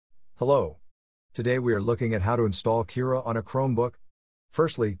Hello. Today we are looking at how to install Cura on a Chromebook.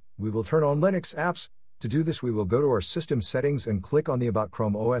 Firstly, we will turn on Linux apps. To do this, we will go to our system settings and click on the About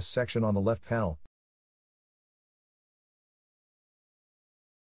Chrome OS section on the left panel.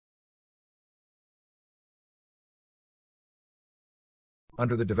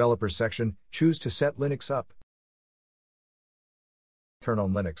 Under the Developers section, choose to set Linux up. Turn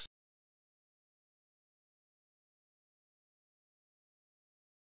on Linux.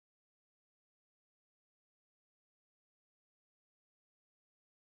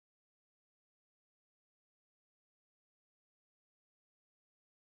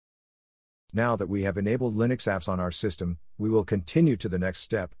 Now that we have enabled Linux apps on our system, we will continue to the next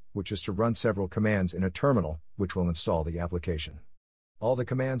step, which is to run several commands in a terminal, which will install the application. All the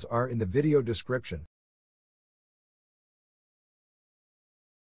commands are in the video description.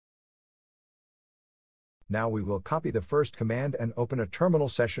 Now we will copy the first command and open a terminal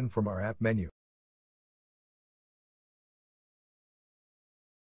session from our app menu.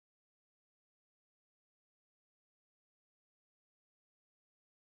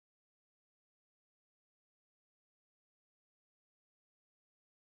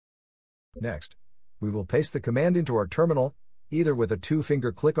 Next, we will paste the command into our terminal, either with a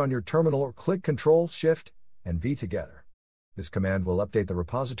two-finger click on your terminal or click Ctrl, Shift, and V together. This command will update the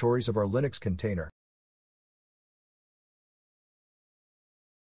repositories of our Linux container.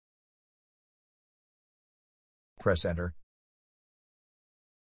 Press Enter.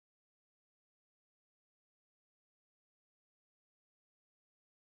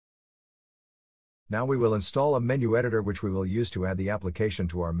 Now we will install a menu editor which we will use to add the application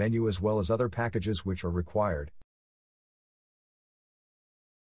to our menu as well as other packages which are required.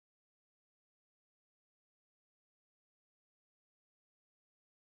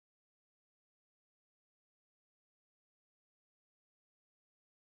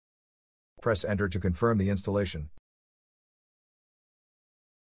 Press Enter to confirm the installation.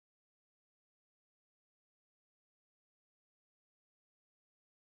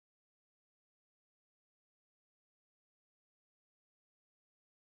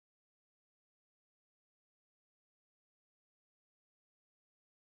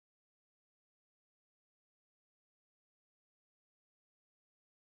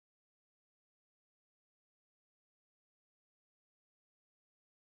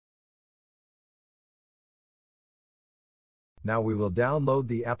 Now we will download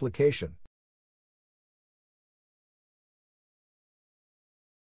the application.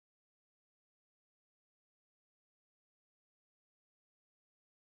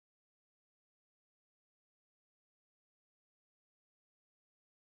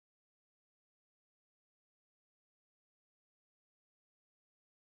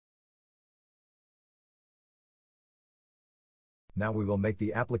 Now we will make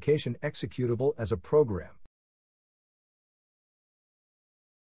the application executable as a program.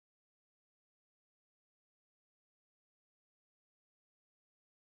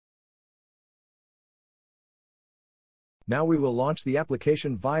 Now we will launch the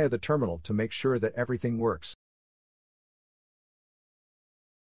application via the terminal to make sure that everything works.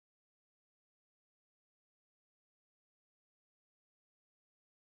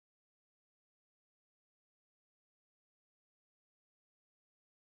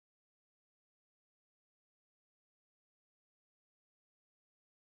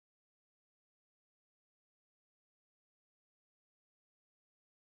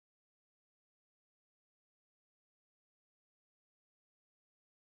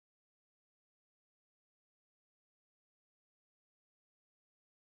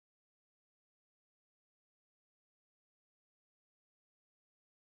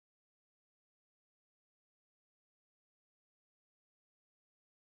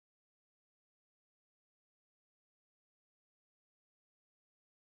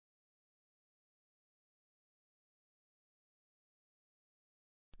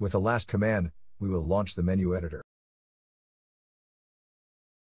 With the last command, we will launch the menu editor.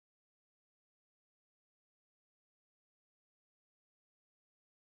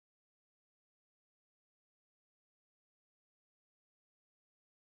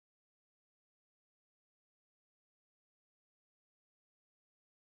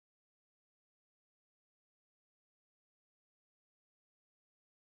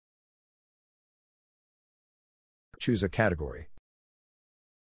 Choose a category.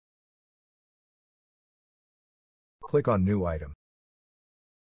 Click on New Item.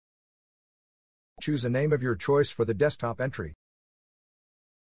 Choose a name of your choice for the desktop entry.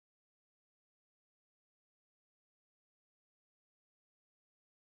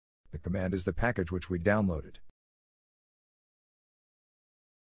 The command is the package which we downloaded.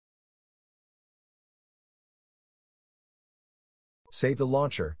 Save the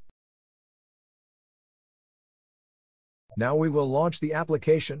launcher. Now we will launch the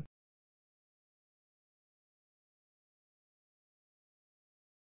application.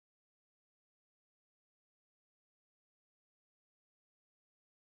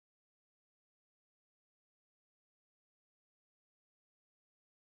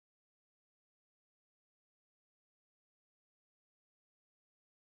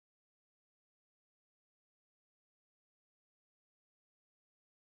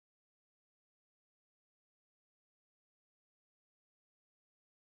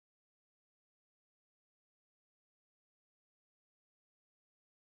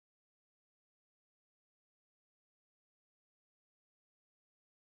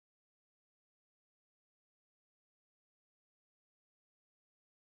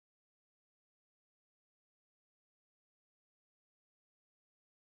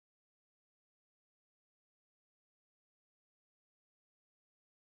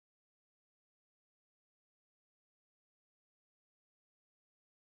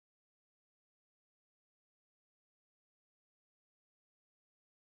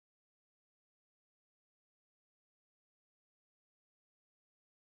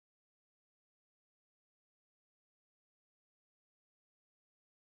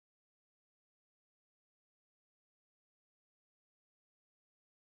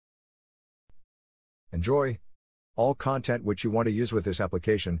 Enjoy! All content which you want to use with this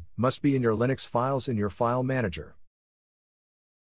application must be in your Linux files in your file manager.